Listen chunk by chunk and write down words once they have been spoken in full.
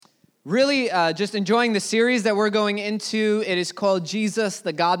Really just enjoying the series that we're going into. It is called Jesus,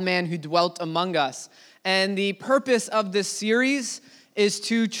 the God-man who dwelt among us. And the purpose of this series is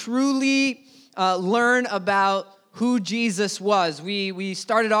to truly learn about who Jesus was. We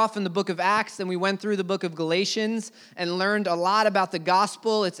started off in the book of Acts, and we went through the book of Galatians and learned a lot about the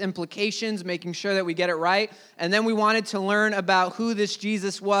gospel, its implications, making sure that we get it right. And then we wanted to learn about who this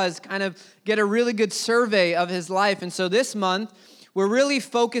Jesus was, kind of get a really good survey of his life. And so this month, we're really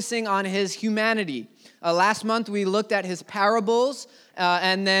focusing on his humanity. Last month, we looked at his parables,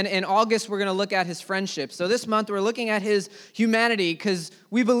 and then in August, we're going to look at his friendship. So this month, we're looking at his humanity because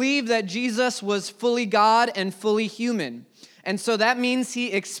we believe that Jesus was fully God and fully human. And so that means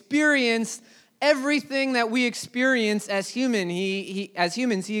he experienced everything that we experience as humans.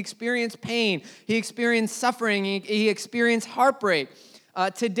 He experienced pain. He experienced suffering. He experienced heartbreak.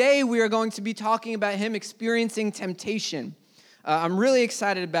 Today, we are going to be talking about him experiencing temptation. I'm really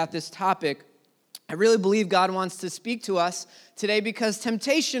excited about this topic. I really believe God wants to speak to us today because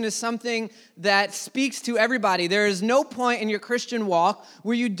temptation is something that speaks to everybody. There is no point in your Christian walk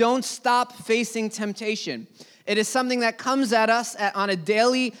where you don't stop facing temptation. It is something that comes at us on a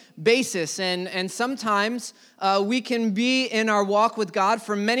daily basis, and sometimes we can be in our walk with God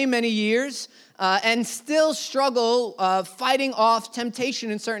for many, many years and still struggle fighting off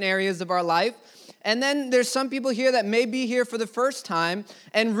temptation in certain areas of our life. And then there's some people here that may be here for the first time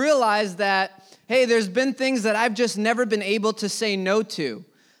and realize that, hey, there's been things that I've just never been able to say no to.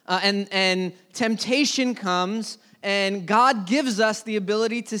 And temptation comes, and God gives us the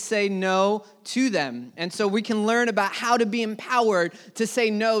ability to say no to them. And so we can learn about how to be empowered to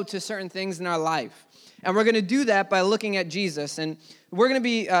say no to certain things in our life. And we're going to do that by looking at Jesus. And we're going to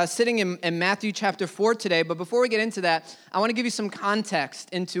be sitting in Matthew chapter 4 today. But before we get into that, I want to give you some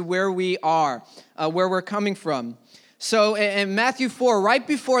context into where we are, where we're coming from. So in Matthew 4, right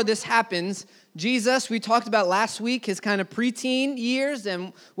before this happens, Jesus, we talked about last week, his kind of preteen years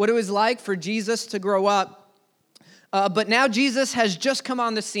and what it was like for Jesus to grow up. But now Jesus has just come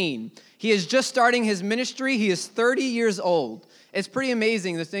on the scene. He is just starting his ministry. He is 30 years old. It's pretty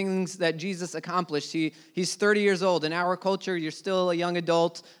amazing the things that Jesus accomplished. He's 30 years old. In our culture, you're still a young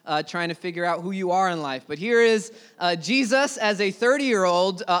adult trying to figure out who you are in life. But here is Jesus as a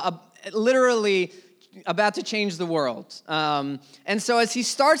 30-year-old, literally about to change the world. And so as he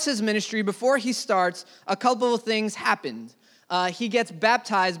starts his ministry, before he starts, a couple of things happened. He gets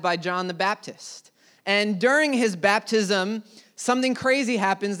baptized by John the Baptist. And during his baptism, something crazy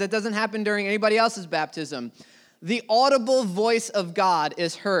happens that doesn't happen during anybody else's baptism. The audible voice of God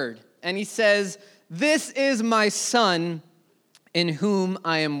is heard. And he says, "This is my son in whom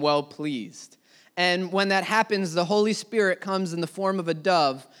I am well pleased." And when that happens, the Holy Spirit comes in the form of a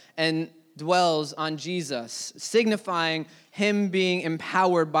dove and dwells on Jesus, signifying him being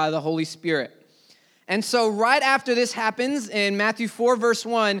empowered by the Holy Spirit. And so right after this happens, in Matthew 4, verse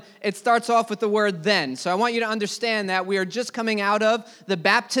 1, it starts off with the word then. So I want you to understand that we are just coming out of the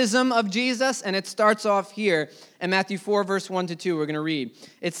baptism of Jesus, and it starts off here in Matthew 4, verse 1 to 2. We're going to read.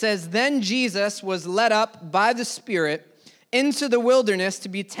 It says, "Then Jesus was led up by the Spirit into the wilderness to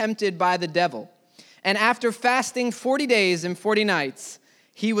be tempted by the devil. And after fasting 40 days and 40 nights,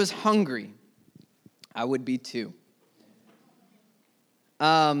 he was hungry." I would be too.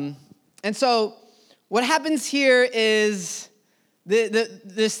 And so what happens here is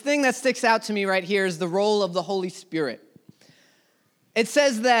this thing that sticks out to me right here is the role of the Holy Spirit. It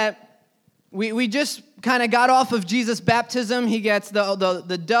says that we just kind of got off of Jesus' baptism. He gets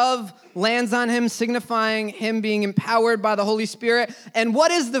the dove lands on him, signifying him being empowered by the Holy Spirit. And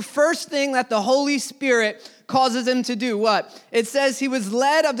what is the first thing that the Holy Spirit causes him to do? What? It says he was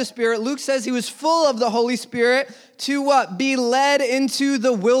led of the Spirit. Luke says he was full of the Holy Spirit to what? Be led into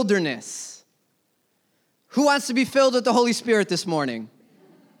the wilderness. Who wants to be filled with the Holy Spirit this morning?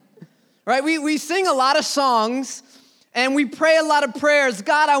 Right? We sing a lot of songs and we pray a lot of prayers.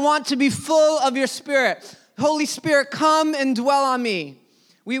 God, I want to be full of your Spirit. Holy Spirit, come and dwell on me.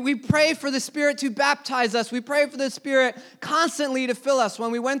 We pray for the Spirit to baptize us. We pray for the Spirit constantly to fill us.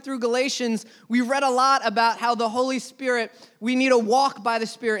 When we went through Galatians, we read a lot about how the Holy Spirit, we need to walk by the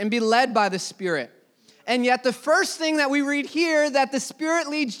Spirit and be led by the Spirit. And yet the first thing that we read here that the Spirit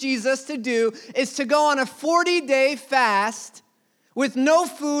leads Jesus to do is to go on a 40-day fast with no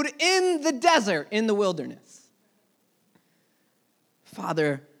food in the desert, in the wilderness.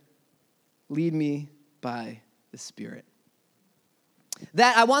 Father, lead me by the Spirit.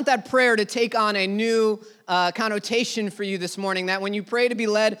 That I want that prayer to take on a new connotation for you this morning, that when you pray to be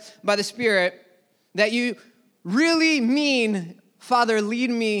led by the Spirit, that you really mean, Father,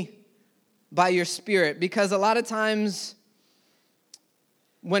 lead me by your Spirit. Because a lot of times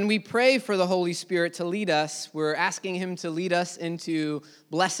when we pray for the Holy Spirit to lead us, we're asking him to lead us into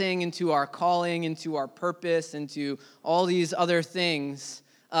blessing, into our calling, into our purpose, into all these other things.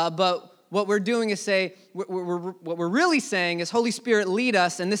 But what we're doing is what we're really saying is, Holy Spirit, lead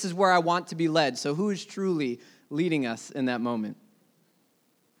us, and this is where I want to be led. So who is truly leading us in that moment?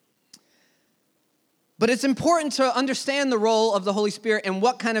 But it's important to understand the role of the Holy Spirit and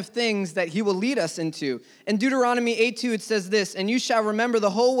what kind of things that he will lead us into. In Deuteronomy 8:2, it says this, "And you shall remember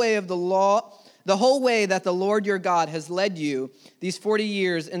the whole way of the law, the whole way that the Lord your God has led you these 40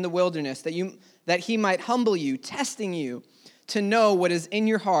 years in the wilderness, that he might humble you, testing you to know what is in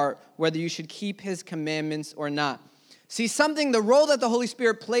your heart, whether you should keep his commandments or not." See, the role that the Holy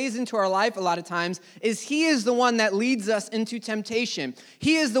Spirit plays into our life a lot of times is he is the one that leads us into temptation.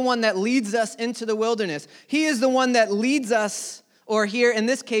 He is the one that leads us into the wilderness. He is the one that leads us, or here in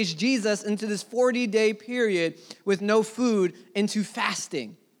this case, Jesus, into this 40-day period with no food, into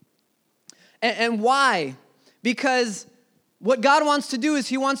fasting. And why? Because what God wants to do is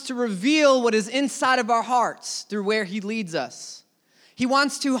he wants to reveal what is inside of our hearts through where he leads us. He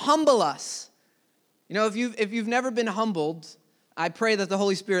wants to humble us. You know, if you've never been humbled, I pray that the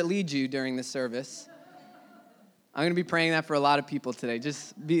Holy Spirit leads you during this service. I'm going to be praying that for a lot of people today.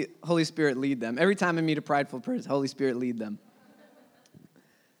 Just Holy Spirit, lead them. Every time I meet a prideful person, Holy Spirit, lead them.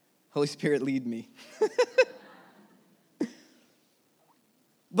 Holy Spirit, lead me.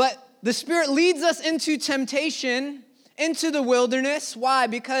 But the Spirit leads us into temptation, into the wilderness. Why?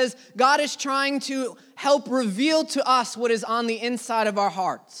 Because God is trying to help reveal to us what is on the inside of our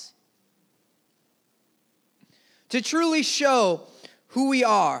hearts. To truly show who we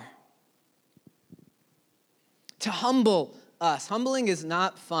are. To humble us. Humbling is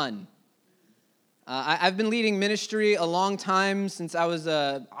not fun. I've been leading ministry a long time, since I was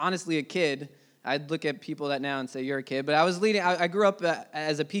honestly a kid. I'd look at people that now and say, you're a kid. But I grew up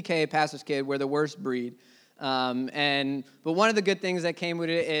as a PK, pastor's kid. We're the worst breed. But one of the good things that came with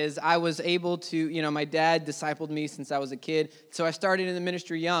it is I was able to, my dad discipled me since I was a kid. So I started in the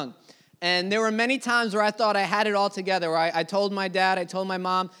ministry young. And there were many times where I thought I had it all together, where I told my dad, I told my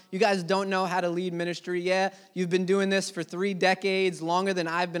mom, you guys don't know how to lead ministry. Yeah, you've been doing this for 3 decades, longer than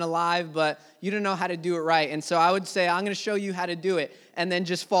I've been alive, but you don't know how to do it right. And so I would say, I'm going to show you how to do it, and then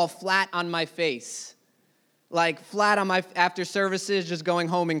just fall flat on my face. Like flat on after services, just going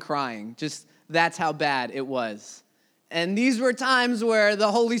home and crying. Just that's how bad it was. And these were times where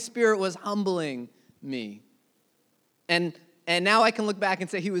the Holy Spirit was humbling me. And now I can look back and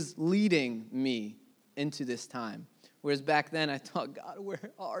say he was leading me into this time. Whereas back then I thought, God,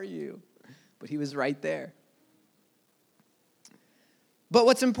 where are you? But he was right there. But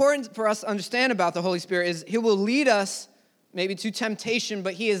what's important for us to understand about the Holy Spirit is he will lead us maybe to temptation,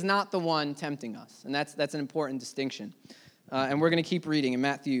 but he is not the one tempting us. And that's an important distinction. And we're going to keep reading in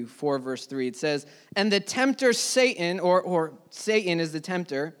Matthew 4, verse 3. It says, "And the tempter Satan, or Satan is the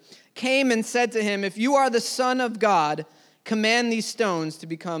tempter, came and said to him, 'If you are the Son of God, command these stones to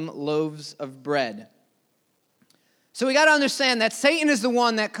become loaves of bread.'" So we got to understand that Satan is the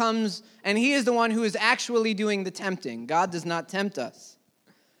one that comes, and he is the one who is actually doing the tempting. God does not tempt us.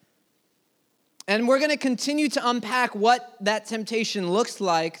 And we're going to continue to unpack what that temptation looks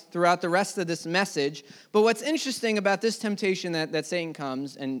like throughout the rest of this message. But what's interesting about this temptation that Satan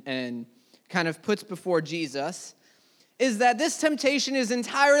comes and kind of puts before Jesus is that this temptation is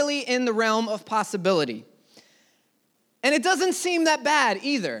entirely in the realm of possibility. And it doesn't seem that bad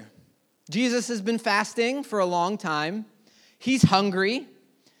either. Jesus has been fasting for a long time. He's hungry.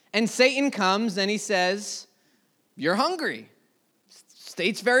 And Satan comes and he says, "You're hungry."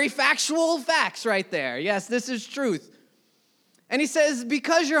 States very factual facts right there. Yes, this is truth. And he says,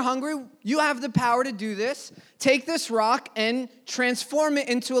 because you're hungry, you have the power to do this. Take this rock and transform it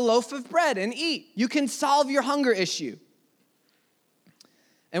into a loaf of bread and eat. You can solve your hunger issue.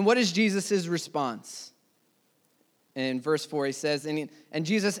 And what is Jesus' response? In verse 4, he says, and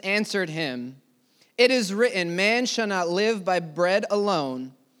Jesus answered him, "It is written, man shall not live by bread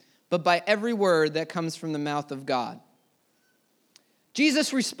alone, but by every word that comes from the mouth of God."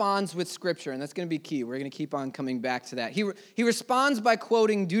 Jesus responds with scripture, and that's going to be key. We're going to keep on coming back to that. He responds by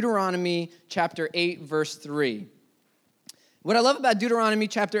quoting Deuteronomy chapter 8, verse 3. What I love about Deuteronomy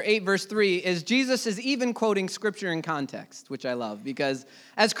chapter 8, verse 3 is Jesus is even quoting scripture in context, which I love, because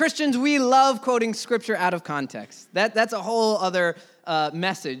as Christians, we love quoting scripture out of context. That's a whole other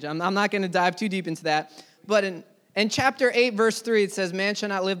message. I'm not going to dive too deep into that. But in chapter 8, verse 3, it says, "Man shall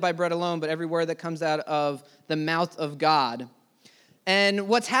not live by bread alone, but every word that comes out of the mouth of God." And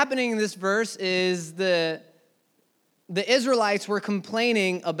what's happening in this verse is the Israelites were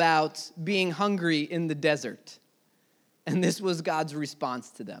complaining about being hungry in the desert. And this was God's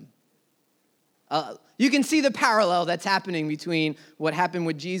response to them. You can see the parallel that's happening between what happened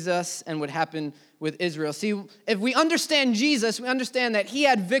with Jesus and what happened with Israel. See, if we understand Jesus, we understand that he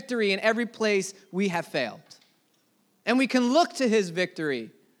had victory in every place we have failed. And we can look to his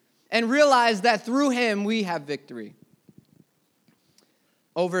victory and realize that through him we have victory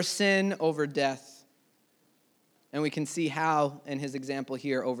over sin, over death. And we can see how in his example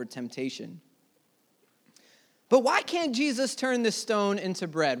here over temptation. But why can't Jesus turn this stone into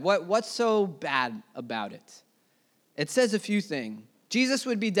bread? What's so bad about it? It says a few things. Jesus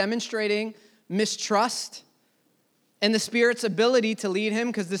would be demonstrating mistrust in the Spirit's ability to lead him,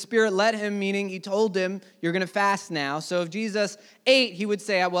 because the Spirit led him, meaning he told him, you're going to fast now. So if Jesus ate, he would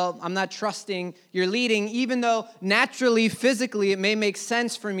say, well, I'm not trusting your leading, even though naturally, physically, it may make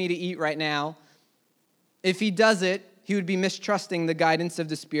sense for me to eat right now. If he does it, he would be mistrusting the guidance of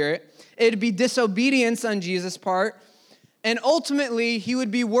the Spirit. It'd be disobedience on Jesus' part. And ultimately, he would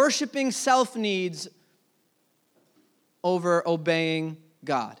be worshiping self-needs over obeying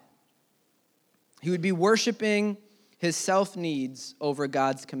God. He would be worshiping his self-needs over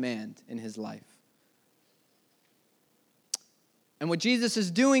God's command in his life. And what Jesus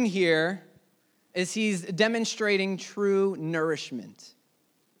is doing here is he's demonstrating true nourishment.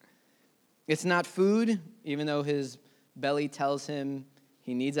 It's not food, even though his belly tells him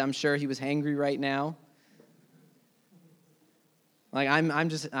he needs. I'm sure he was hangry right now. Like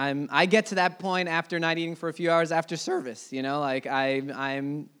I get to that point after not eating for a few hours after service, like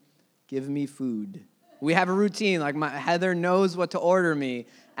I'm give me food. We have a routine, like Heather knows what to order me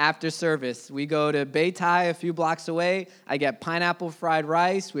after service. We go to Bay Thai a few blocks away. I get pineapple fried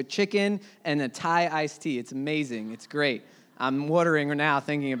rice with chicken and a Thai iced tea. It's amazing. It's great. I'm watering now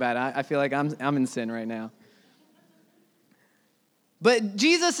thinking about it. I feel like I'm in sin right now. But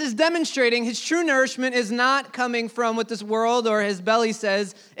Jesus is demonstrating his true nourishment is not coming from what this world or his belly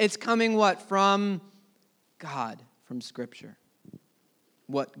says. It's coming what? From God, from Scripture.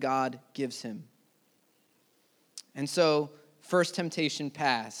 What God gives him. And so, first temptation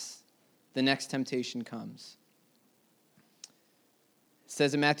passed. The next temptation comes. It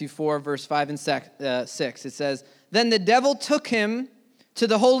says in Matthew 4, verse 5 and 6, it says, "Then the devil took him to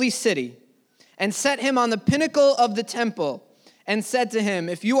the holy city and set him on the pinnacle of the temple and said to him,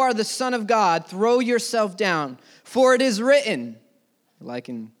 'If you are the Son of God, throw yourself down, for it is written,'"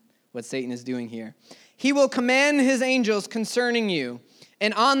 liking what Satan is doing here, "'He will command his angels concerning you,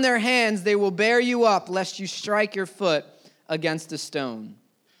 and on their hands they will bear you up, lest you strike your foot against a stone.'"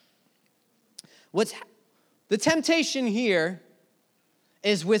 The temptation here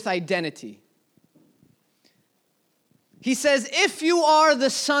is with identity. He says, "If you are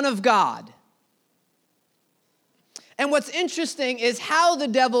the Son of God." And what's interesting is how the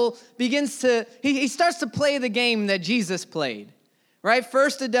devil begins to, he starts to play the game that Jesus played, right?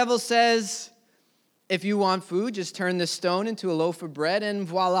 First, the devil says, if you want food, just turn this stone into a loaf of bread and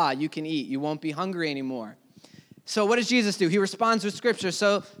voila, you can eat. You won't be hungry anymore. So what does Jesus do? He responds with Scripture.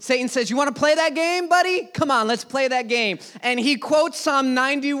 So Satan says, you want to play that game, buddy? Come on, let's play that game. And he quotes Psalm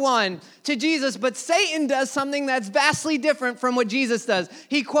 91 to Jesus, but Satan does something that's vastly different from what Jesus does.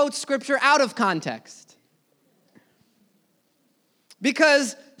 He quotes Scripture out of context.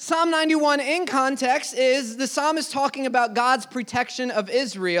 Because Psalm 91 in context is the psalmist talking about God's protection of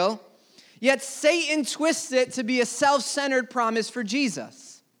Israel, yet Satan twists it to be a self-centered promise for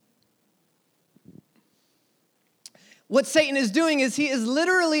Jesus. What Satan is doing is he is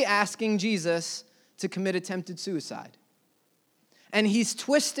literally asking Jesus to commit attempted suicide. And he's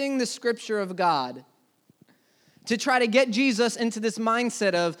twisting the Scripture of God to try to get Jesus into this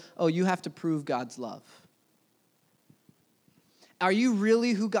mindset of, oh, you have to prove God's love. Are you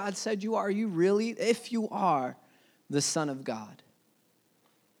really who God said you are? Are you really, if you are, the Son of God?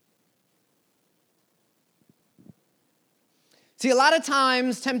 See, a lot of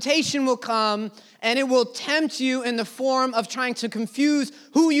times temptation will come and it will tempt you in the form of trying to confuse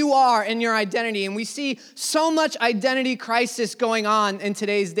who you are and your identity. And we see so much identity crisis going on in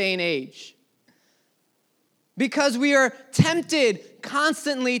today's day and age. Because we are tempted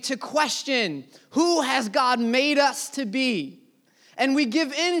constantly to question, who has God made us to be? And we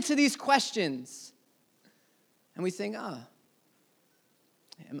give in to these questions. And we think, am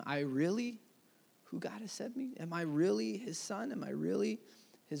I really who God has said me? Am I really his son? Am I really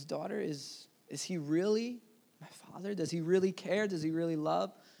his daughter? Is he really my father? Does he really care? Does he really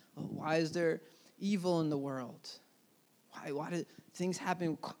love? Oh, why is there evil in the world? Why do things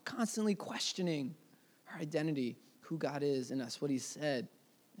happen? Constantly questioning our identity, who God is in us, what he said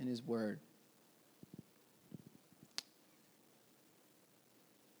in his word.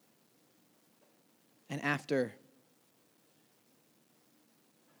 And after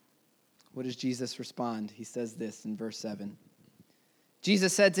What does Jesus respond? He says this in verse 7.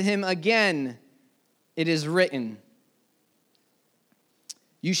 Jesus said to him, "Again, it is written,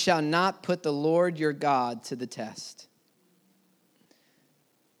 you shall not put the Lord your God to the test."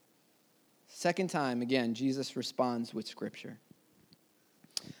 Second time, again, Jesus responds with Scripture.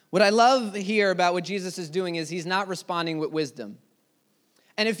 What I love here about what Jesus is doing is he's not responding with wisdom.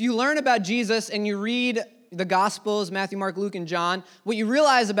 And if you learn about Jesus and you read the Gospels, Matthew, Mark, Luke, and John, what you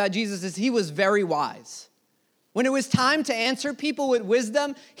realize about Jesus is he was very wise. When it was time to answer people with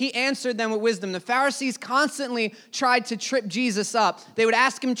wisdom, he answered them with wisdom. The Pharisees constantly tried to trip Jesus up. They would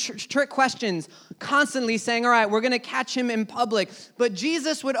ask him trick questions, constantly saying, all right, we're going to catch him in public. But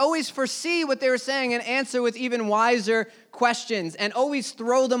Jesus would always foresee what they were saying and answer with even wiser questions and always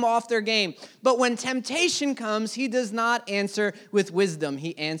throw them off their game. But when temptation comes, he does not answer with wisdom.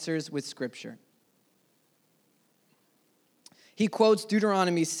 He answers with Scripture. He quotes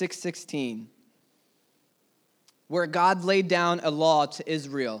Deuteronomy 6:16. Where God laid down a law to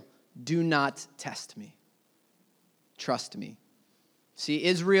Israel, do not test me, trust me. See,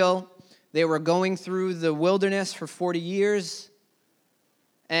 Israel, they were going through the wilderness for 40 years,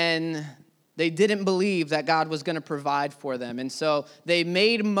 and they didn't believe that God was going to provide for them. And so they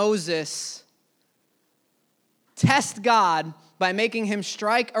made Moses test God by making him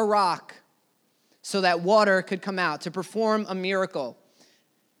strike a rock so that water could come out to perform a miracle.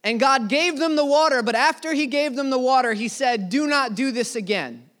 And God gave them the water, but after he gave them the water, he said, do not do this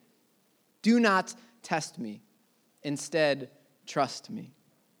again. Do not test me. Instead, trust me.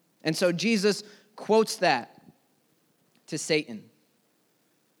 And so Jesus quotes that to Satan.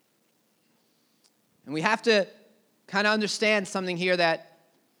 And we have to kind of understand something here, that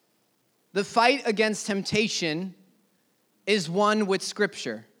the fight against temptation is one with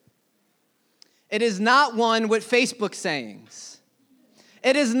Scripture. It is not one with Facebook sayings.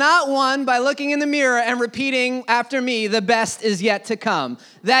 It is not one by looking in the mirror and repeating after me, the best is yet to come.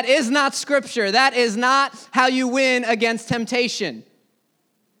 That is not Scripture. That is not how you win against temptation.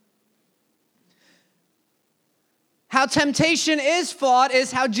 How temptation is fought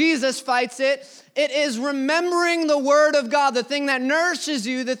is how Jesus fights it. It is remembering the Word of God, the thing that nourishes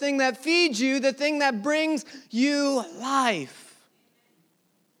you, the thing that feeds you, the thing that brings you life.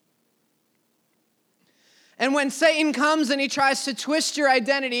 And when Satan comes and he tries to twist your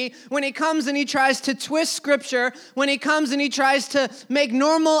identity, when he comes and he tries to twist Scripture, when he comes and he tries to make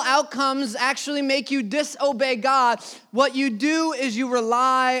normal outcomes actually make you disobey God, what you do is you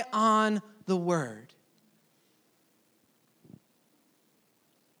rely on the Word.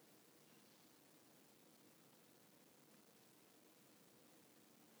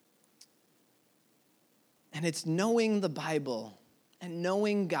 And it's knowing the Bible and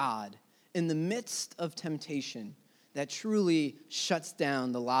knowing God in the midst of temptation that truly shuts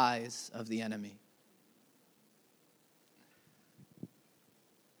down the lies of the enemy.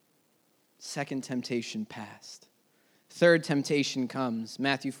 Second temptation passed. Third temptation comes.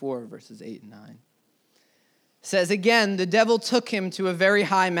 Matthew 4, verses 8 and 9. It says, again, the devil took him to a very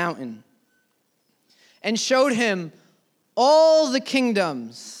high mountain and showed him all the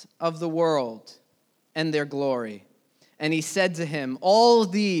kingdoms of the world and their glory. And he said to him, all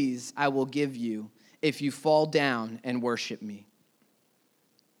these I will give you if you fall down and worship me.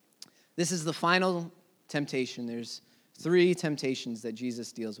 This is the final temptation. There's 3 temptations that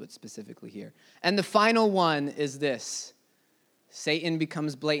Jesus deals with specifically here. And the final one is this. Satan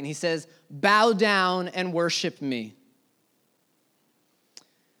becomes blatant. He says, bow down and worship me.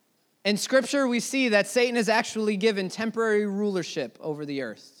 In Scripture, we see that Satan is actually given temporary rulership over the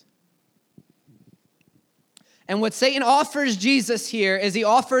earth. And what Satan offers Jesus here is he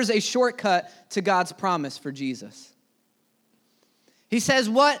offers a shortcut to God's promise for Jesus. He says,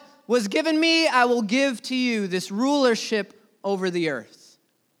 what was given me, I will give to you, this rulership over the earth.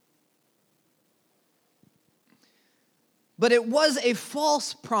 But it was a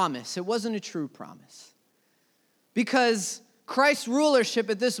false promise. It wasn't a true promise. Because Christ's rulership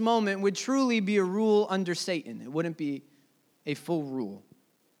at this moment would truly be a rule under Satan. It wouldn't be a full rule.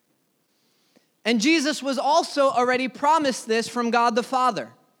 And Jesus was also already promised this from God the Father.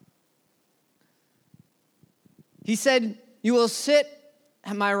 He said, you will sit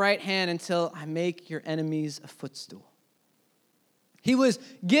at my right hand until I make your enemies a footstool. He was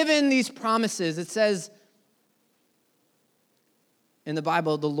given these promises. It says in the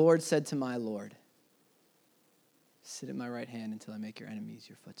Bible, the Lord said to my Lord, sit at my right hand until I make your enemies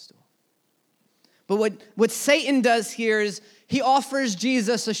your footstool. But what Satan does here is he offers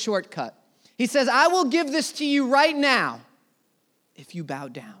Jesus a shortcut. He says, I will give this to you right now if you bow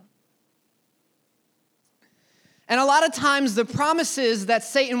down. And a lot of times the promises that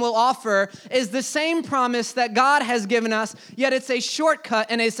Satan will offer is the same promise that God has given us, yet it's a shortcut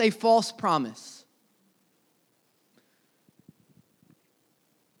and it's a false promise.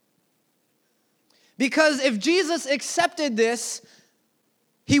 Because if Jesus accepted this,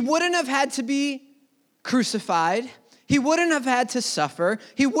 he wouldn't have had to be crucified. He wouldn't have had to suffer.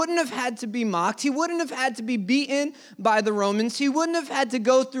 He wouldn't have had to be mocked. He wouldn't have had to be beaten by the Romans. He wouldn't have had to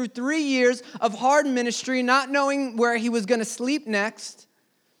go through 3 years of hard ministry, not knowing where he was going to sleep next,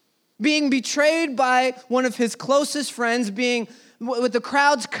 being betrayed by one of his closest friends, being with the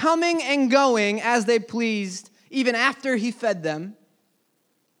crowds coming and going as they pleased, even after he fed them.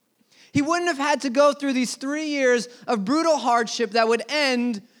 He wouldn't have had to go through these 3 years of brutal hardship that would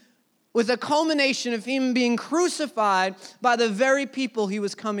end with a culmination of him being crucified by the very people he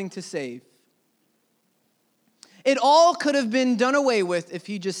was coming to save. It all could have been done away with if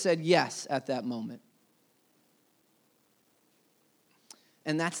he just said yes at that moment.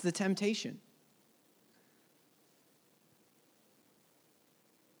 And that's the temptation.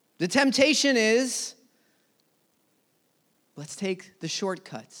 The temptation is, let's take the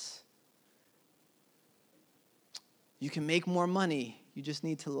shortcuts. You can make more money. You just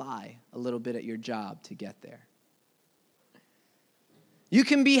need to lie a little bit at your job to get there. You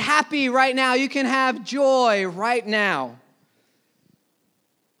can be happy right now. You can have joy right now.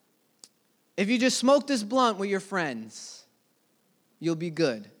 If you just smoke this blunt with your friends, you'll be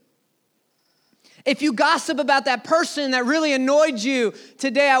good. If you gossip about that person that really annoyed you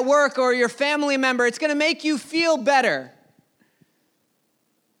today at work or your family member, it's going to make you feel better.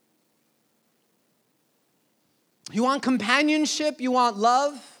 You want companionship? You want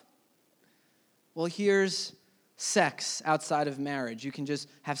love? Well, here's sex outside of marriage. You can just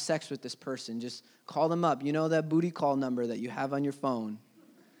have sex with this person. Just call them up. You know that booty call number that you have on your phone?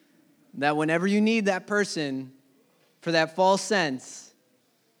 That whenever you need that person for that false sense,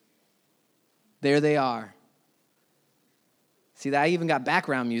 there they are. See, I even got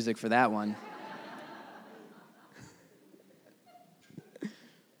background music for that one.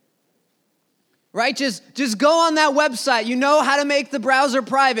 Right? Just go on that website. You know how to make the browser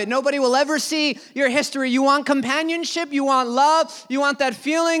private. Nobody will ever see your history. You want companionship. You want love. You want that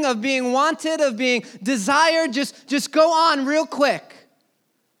feeling of being wanted, of being desired. Just go on real quick.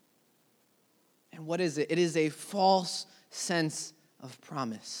 And what is it? It is a false sense of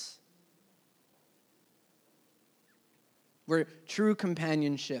promise. Where true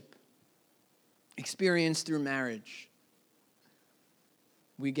companionship, experienced through marriage,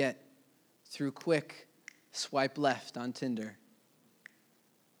 we get through quick swipe left on Tinder.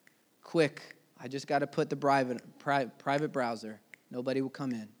 Quick, I just got to put the private browser. Nobody will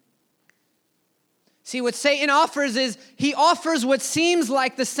come in. See, what Satan offers is he offers what seems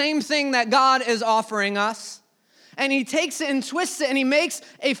like the same thing that God is offering us. And he takes it and twists it and he makes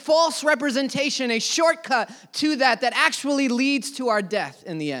a false representation, a shortcut to that actually leads to our death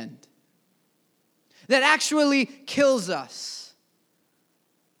in the end. That actually kills us.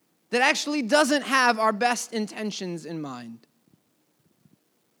 That actually doesn't have our best intentions in mind.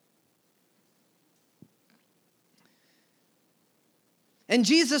 And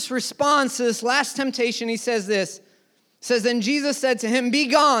Jesus responds to this last temptation. He says this. Says, then Jesus said to him, "Be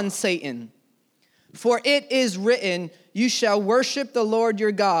gone, Satan, for it is written, you shall worship the Lord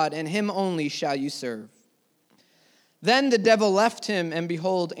your God, and him only shall you serve." Then the devil left him, and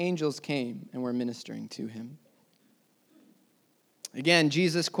behold, angels came and were ministering to him. Again,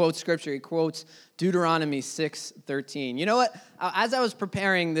 Jesus quotes scripture. He quotes Deuteronomy 6:13. You know what? As I was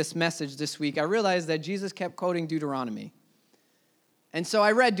preparing this message this week, I realized that Jesus kept quoting Deuteronomy. And so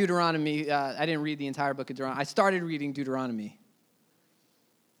I read Deuteronomy. I didn't read the entire book of Deuteronomy. I started reading Deuteronomy.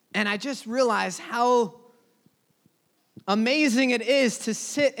 And I just realized how amazing it is to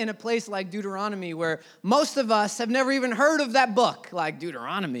sit in a place like Deuteronomy where most of us have never even heard of that book, like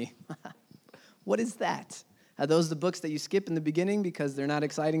Deuteronomy. What is that? Are those the books that you skip in the beginning because they're not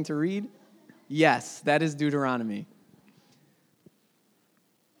exciting to read? Yes, that is Deuteronomy.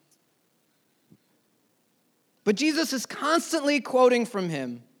 But Jesus is constantly quoting from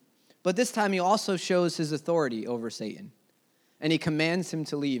him, but this time he also shows his authority over Satan. And he commands him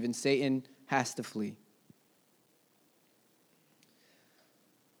to leave, and Satan has to flee.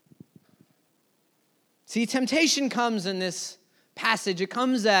 See, temptation comes in this passage. It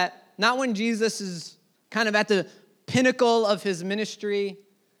comes not when Jesus is kind of at the pinnacle of his ministry.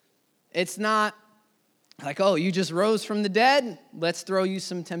 It's not like, oh, you just rose from the dead, let's throw you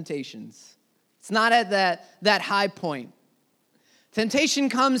some temptations. It's not at that high point. Temptation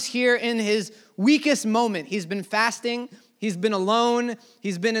comes here in his weakest moment. He's been fasting, he's been alone,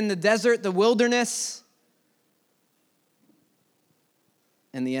 he's been in the desert, the wilderness.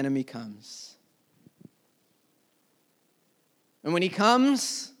 and the enemy comes. And when he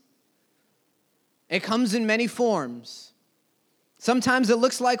comes, it comes in many forms. Sometimes it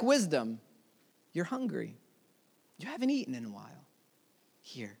looks like wisdom. You're hungry. You haven't eaten in a while.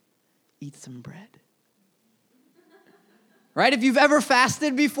 Here, eat some bread. Right? If you've ever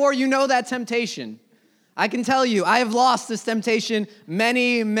fasted before, you know that temptation. I can tell you, I have lost this temptation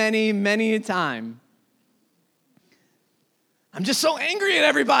many, many, many a time. I'm just so angry at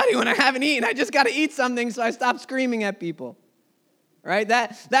everybody when I haven't eaten. I just got to eat something, so I stop screaming at people. Right?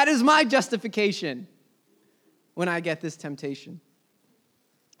 That is my justification when I get this temptation.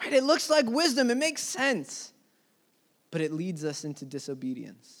 Right? It looks like wisdom. It makes sense. But it leads us into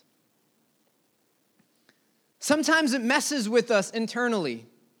disobedience. Sometimes it messes with us internally.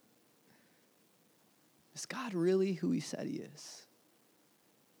 Is God really who he said he is?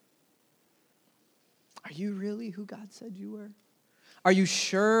 Are you really who God said you were? Are you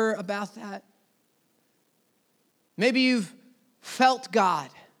sure about that? Maybe you've felt God.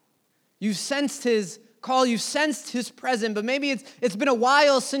 You've sensed his call. You've sensed his presence. But maybe it's been a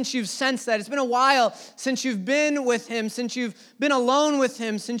while since you've sensed that. It's been a while since you've been with him, since you've been alone with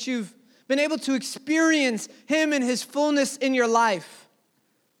him, since you've been able to experience him and his fullness in your life.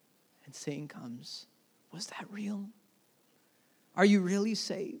 And Satan comes. Was that real? Are you really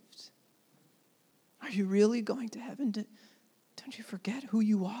saved? Are you really going to heaven? Don't you forget who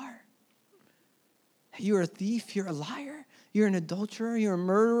you are? You're a thief, you're a liar, you're an adulterer, you're a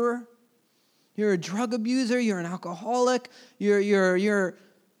murderer, you're a drug abuser, you're an alcoholic, you're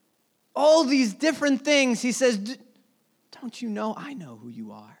all these different things. He says, don't you know I know who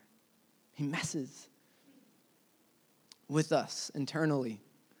you are? He messes with us internally,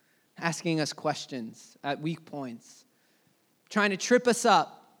 asking us questions at weak points, trying to trip us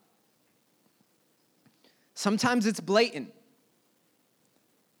up. Sometimes it's blatant.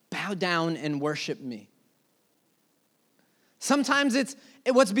 Bow down and worship me. Sometimes it's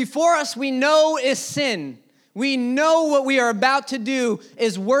what's before us we know is sin. We know what we are about to do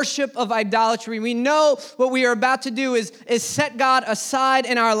is worship of idolatry. We know what we are about to do is set God aside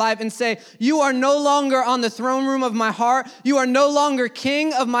in our life and say, you are no longer on the throne room of my heart. You are no longer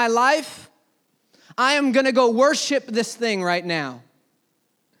king of my life. I am going to go worship this thing right now.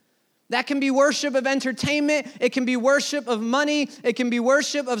 That can be worship of entertainment. It can be worship of money. It can be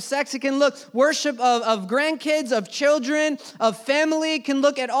worship of sex. It can look worship of grandkids, of children, of family. It can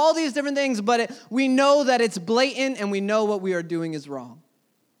look at all these different things, but we know that it's blatant and we know what we are doing is wrong.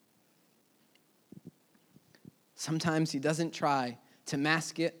 Sometimes he doesn't try to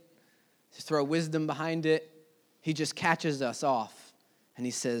mask it, to throw wisdom behind it. He just catches us off and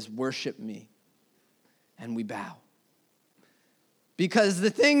he says, worship me. And we bow. Because the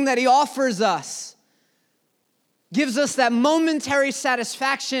thing that he offers us gives us that momentary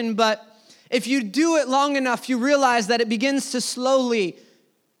satisfaction, but if you do it long enough, you realize that it begins to slowly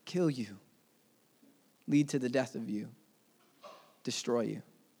kill you, lead to the death of you, destroy you.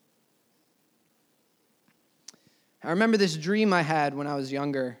 I remember this dream I had when I was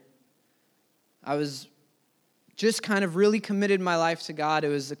younger. I was just kind of really committed my life to God. It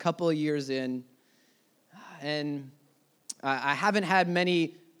was a couple of years in, and I haven't had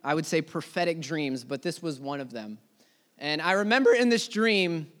many, I would say, prophetic dreams, but this was one of them. And I remember in this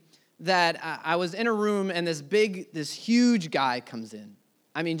dream that I was in a room and this huge guy comes in.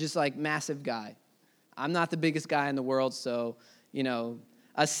 I mean, just like massive guy. I'm not the biggest guy in the world, so,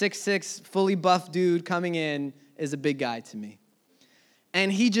 a 6'6", fully buff dude coming in is a big guy to me.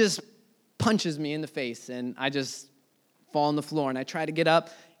 And he just punches me in the face, and I just fall on the floor. And I try to get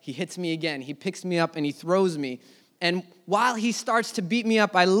up. He hits me again. He picks me up, and he throws me. And while he starts to beat me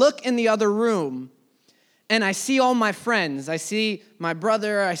up, I look in the other room, and I see all my friends. I see my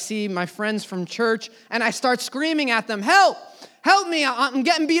brother. I see my friends from church. And I start screaming at them, help! Help me! I'm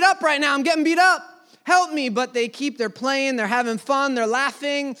getting beat up right now. I'm getting beat up. Help me! But they're playing. They're having fun. They're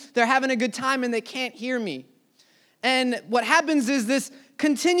laughing. They're having a good time, and they can't hear me. And what happens is this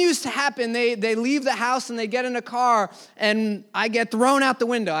continues to happen. They leave the house, and they get in a car, and I get thrown out the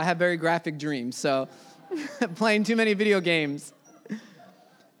window. I have very graphic dreams, so... playing too many video games.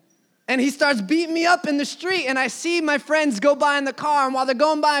 And he starts beating me up in the street, and I see my friends go by in the car, and while they're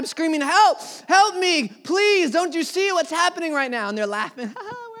going by, I'm screaming, help me, please, don't you see what's happening right now? And they're laughing,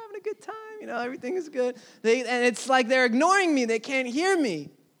 we're having a good time, everything is good. And it's like they're ignoring me, they can't hear me.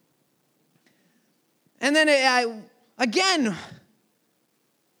 And then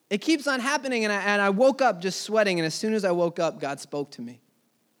it keeps on happening, and I woke up just sweating, and as soon as I woke up, God spoke to me.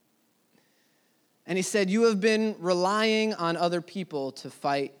 And he said, you have been relying on other people to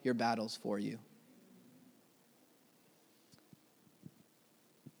fight your battles for you.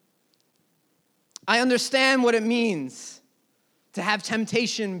 I understand what it means to have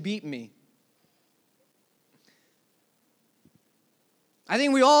temptation beat me. I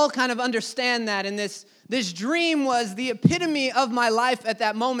think we all kind of understand that, and this dream was the epitome of my life at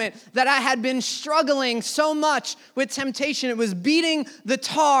that moment, that I had been struggling so much with temptation. It was beating the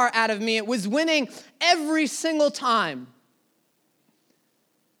tar out of me. It was winning every single time.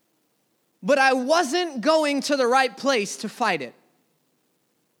 But I wasn't going to the right place to fight it.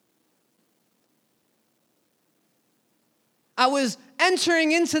 I was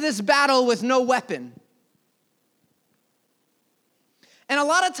entering into this battle with no weapon. And a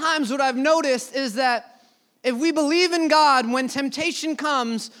lot of times what I've noticed is that if we believe in God, when temptation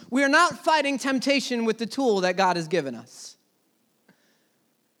comes, we are not fighting temptation with the tool that God has given us.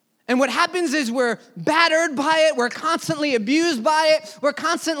 And what happens is we're battered by it, we're constantly abused by it, we're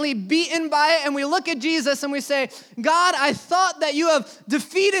constantly beaten by it, and we look at Jesus and we say, God, I thought that you have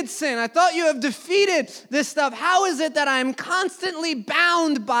defeated sin. I thought you have defeated this stuff. How is it that I'm constantly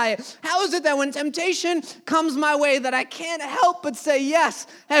bound by it? How is it that when temptation comes my way that I can't help but say yes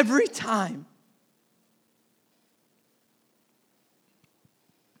every time?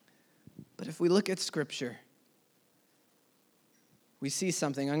 But if we look at Scripture, we see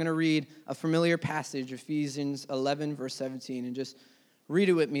something. I'm going to read a familiar passage, Ephesians 11, verse 17, and just read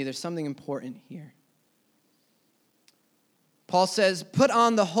it with me. There's something important here. Paul says, "Put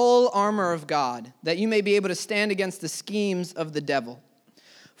on the whole armor of God, that you may be able to stand against the schemes of the devil.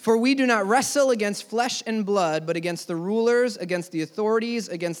 For we do not wrestle against flesh and blood, but against the rulers, against the authorities,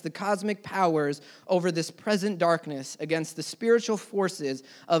 against the cosmic powers over this present darkness, against the spiritual forces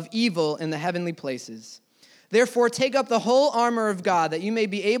of evil in the heavenly places. Therefore, take up the whole armor of God, that you may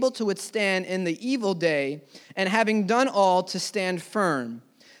be able to withstand in the evil day, and having done all, to stand firm.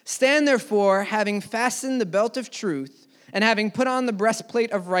 Stand therefore, having fastened the belt of truth, and having put on the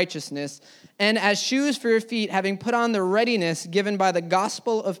breastplate of righteousness, and as shoes for your feet, having put on the readiness given by the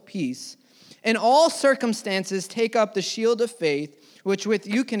gospel of peace. In all circumstances, take up the shield of faith, which with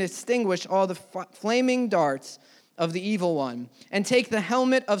you can extinguish all the flaming darts of the evil one, and take the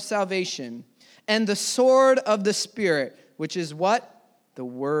helmet of salvation, and the sword of the Spirit, which is what? The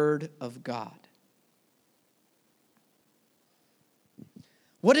Word of God."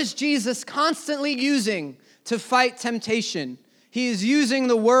 What is Jesus constantly using to fight temptation? He is using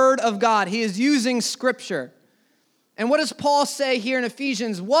the Word of God. He is using Scripture. And what does Paul say here in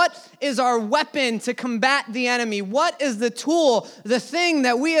Ephesians? What is our weapon to combat the enemy? What is the tool, the thing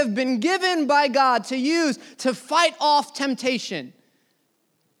that we have been given by God to use to fight off temptation?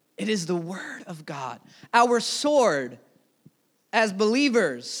 It is the Word of God. Our sword as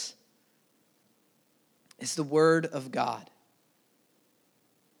believers is the Word of God.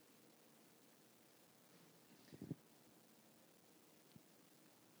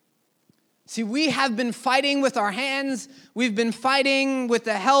 See, we have been fighting with our hands. We've been fighting with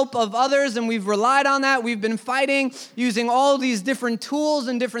the help of others, and we've relied on that. We've been fighting using all these different tools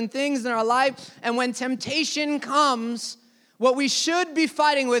and different things in our life. And when temptation comes, what we should be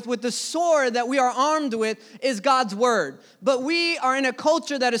fighting with the sword that we are armed with, is God's Word. But we are in a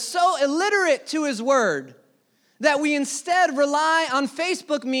culture that is so illiterate to His Word that we instead rely on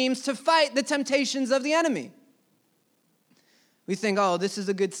Facebook memes to fight the temptations of the enemy. We think, oh, this is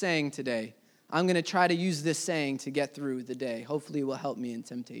a good saying today. I'm going to try to use this saying to get through the day. Hopefully it will help me in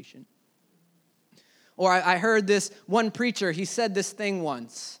temptation. Or I heard this one preacher, he said this thing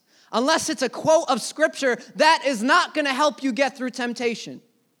once. Unless it's a quote of Scripture, that is not going to help you get through temptation.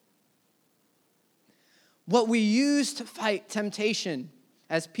 What we use to fight temptation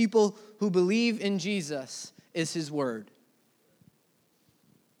as people who believe in Jesus is His Word.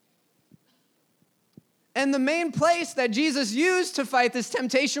 And the main place that Jesus used to fight this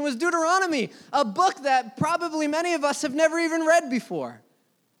temptation was Deuteronomy, a book that probably many of us have never even read before.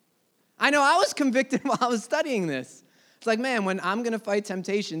 I know I was convicted while I was studying this. It's like, man, when I'm going to fight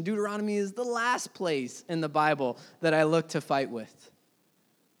temptation, Deuteronomy is the last place in the Bible that I look to fight with.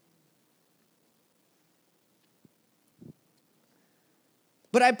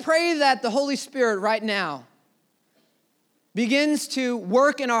 But I pray that the Holy Spirit right now begins to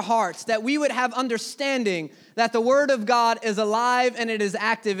work in our hearts, that we would have understanding that the Word of God is alive and it is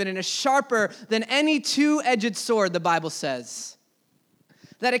active and it is sharper than any two-edged sword, the Bible says.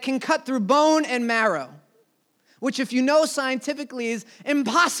 That it can cut through bone and marrow, which if you know scientifically is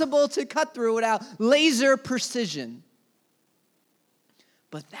impossible to cut through without laser precision.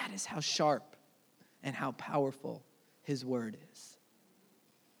 But that is how sharp and how powerful His Word is.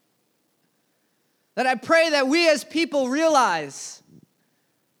 That I pray that we as people realize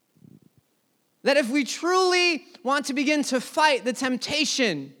that if we truly want to begin to fight the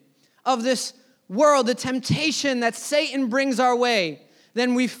temptation of this world, the temptation that Satan brings our way,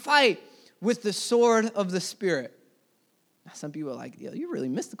 then we fight with the sword of the Spirit. Now, some people are like, yo, you're really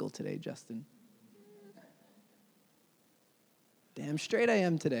mystical today, Justin. Damn straight I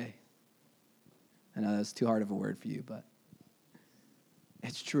am today. I know that's too hard of a word for you, but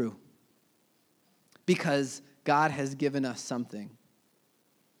it's true. Because God has given us something.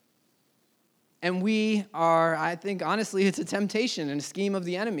 And we are, I think, honestly, it's a temptation and a scheme of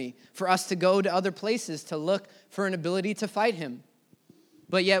the enemy for us to go to other places to look for an ability to fight him.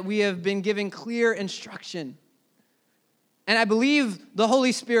 But yet we have been given clear instruction. And I believe the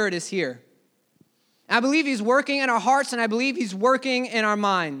Holy Spirit is here. I believe he's working in our hearts, and I believe he's working in our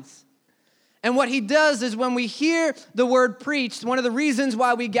minds. And what he does is when we hear the word preached, one of the reasons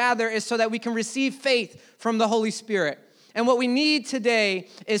why we gather is so that we can receive faith from the Holy Spirit. And what we need today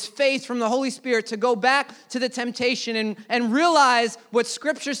is faith from the Holy Spirit to go back to the temptation and realize what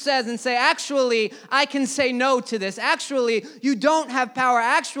Scripture says and say, actually, I can say no to this. Actually, you don't have power.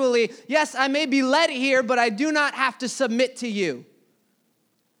 Actually, yes, I may be led here, but I do not have to submit to you.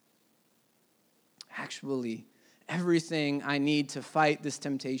 Actually, everything I need to fight this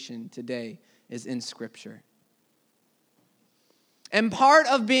temptation today is in Scripture. And part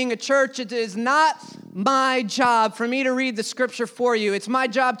of being a church, it is not my job for me to read the Scripture for you. It's my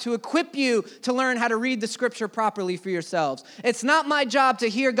job to equip you to learn how to read the Scripture properly for yourselves. It's not my job to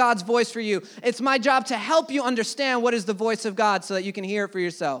hear God's voice for you. It's my job to help you understand what is the voice of God so that you can hear it for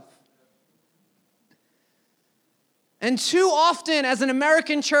yourself. And too often, as an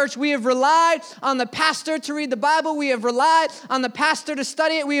American church, we have relied on the pastor to read the Bible. We have relied on the pastor to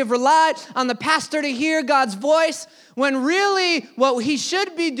study it. We have relied on the pastor to hear God's voice, when really what he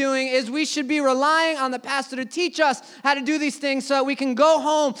should be doing is we should be relying on the pastor to teach us how to do these things so that we can go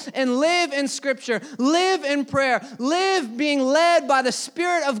home and live in Scripture, live in prayer, live being led by the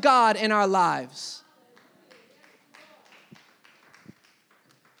Spirit of God in our lives.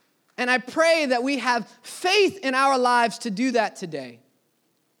 And I pray that we have faith in our lives to do that today.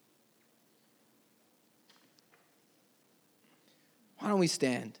 Why don't we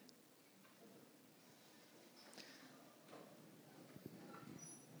stand?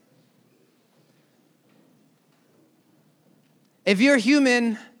 If you're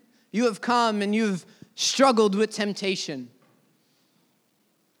human, you have come and you've struggled with temptation.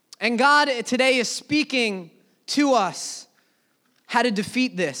 And God today is speaking to us how to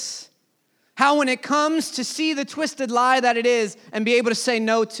defeat this. How when it comes to see the twisted lie that it is and be able to say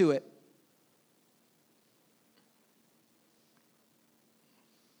no to it.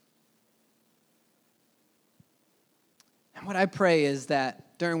 And what I pray is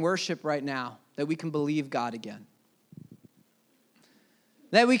that during worship right now, that we can believe God again.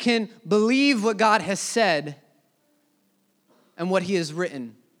 That we can believe what God has said and what he has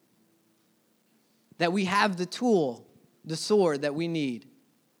written. That we have the tool, the sword that we need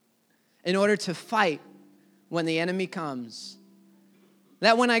in order to fight when the enemy comes.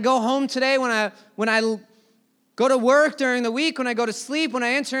 That when I go home today, when I go to work during the week, when I go to sleep, when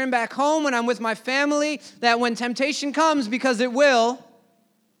I enter in back home, when I'm with my family, that when temptation comes, because it will,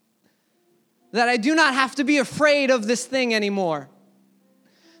 that I do not have to be afraid of this thing anymore.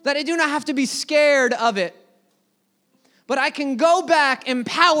 That I do not have to be scared of it. But I can go back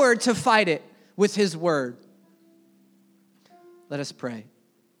empowered to fight it with his word. Let us pray.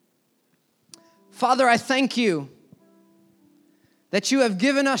 Father, I thank you that you have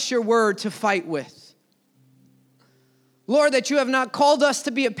given us your word to fight with. Lord, that you have not called us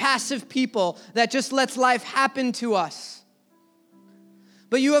to be a passive people that just lets life happen to us.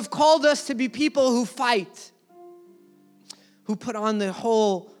 But you have called us to be people who fight, who put on the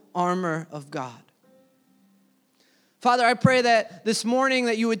whole armor of God. Father, I pray that this morning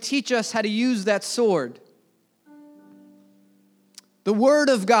that you would teach us how to use that sword. The word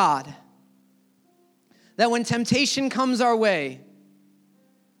of God. That when temptation comes our way,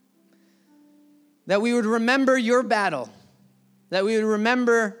 that we would remember your battle. That we would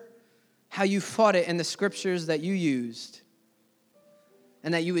remember how you fought it in the scriptures that you used.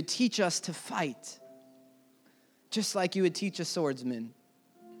 And that you would teach us to fight. Just like you would teach a swordsman.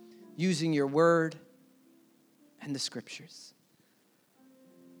 Using your word and the scriptures.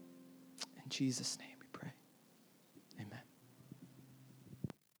 In Jesus' name.